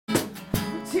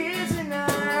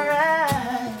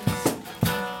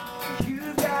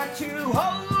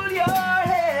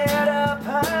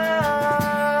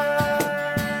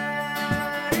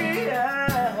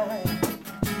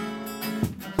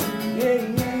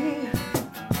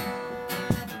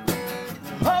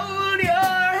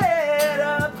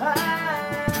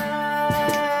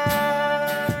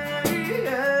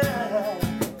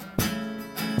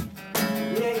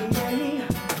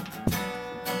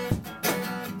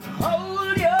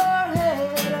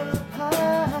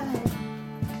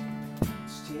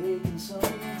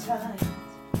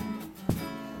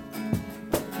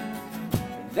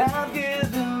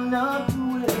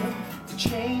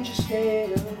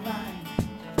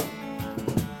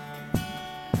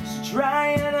try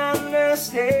and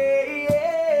understand.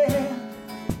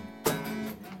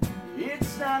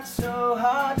 It's not so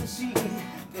hard to see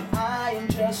that I am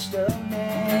just a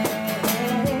man.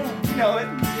 You know it?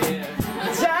 Yeah.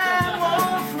 Time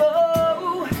won't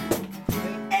flow,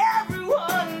 and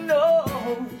everyone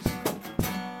knows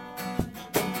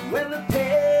when the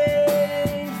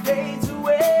pain fades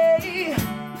away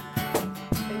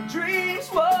and dreams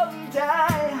won't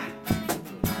die.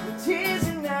 The tears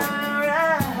in our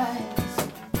eyes,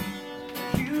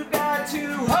 you got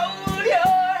to hold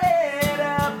your head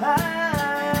up high.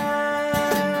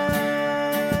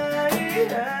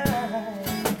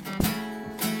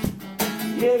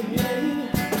 Yeah, yeah.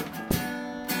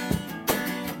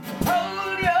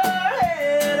 Hold your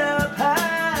head up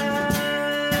high.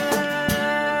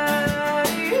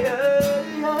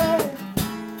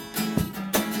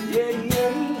 Yeah,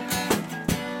 yeah.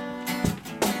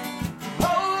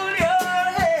 Hold your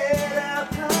head up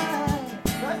high.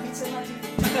 Right, pizza,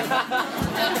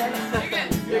 You're good.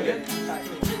 You're good.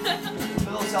 A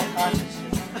little self-conscious.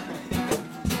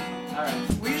 All right.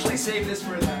 We usually save this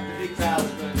for the big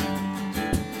crowds, but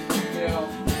you know,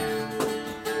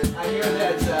 I hear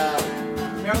that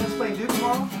Maryland's playing Duke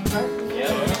tomorrow, right? Yeah.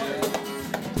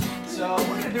 So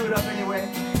we're gonna do it up anyway.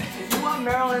 If you want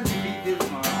Maryland to beat Duke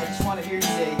tomorrow, I just want to hear you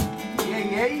say, yay,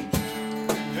 yay.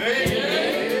 Yay,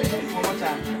 yay. One more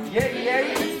time. Yay, yay.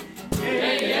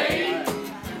 Yay, yay.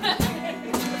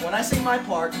 When I sing my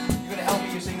part, you're gonna help me.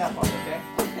 You sing that part, okay?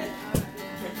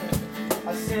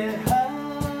 I said, hi.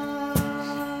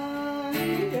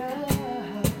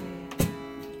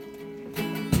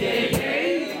 Yay,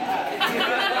 yay.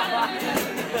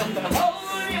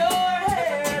 Hold your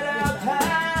head up high.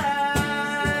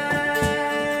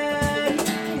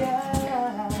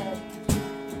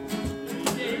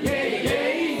 Yay,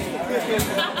 yay.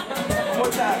 One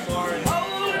more time.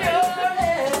 Hold your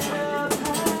head up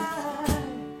high.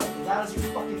 As loud as you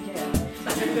fucking can.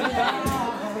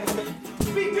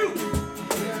 Speak Duke.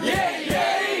 Yay,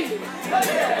 yay.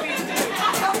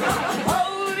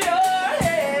 Hold your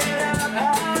head up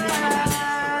high.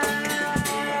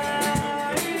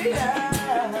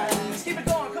 Let's keep it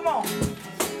going. Come on.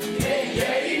 Yay,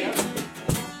 yay.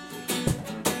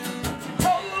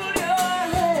 Hold your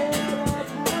head up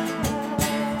high.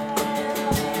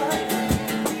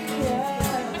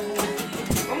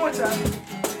 One more time.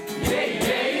 Yay,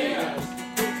 yay.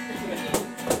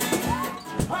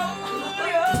 Hold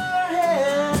your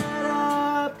head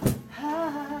up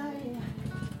high.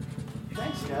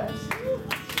 Thanks, guys.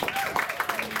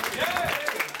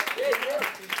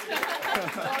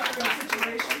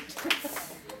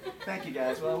 Thank you,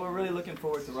 guys. Well, we're really looking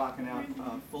forward to rocking out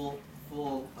full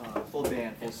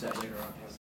band, full set later on.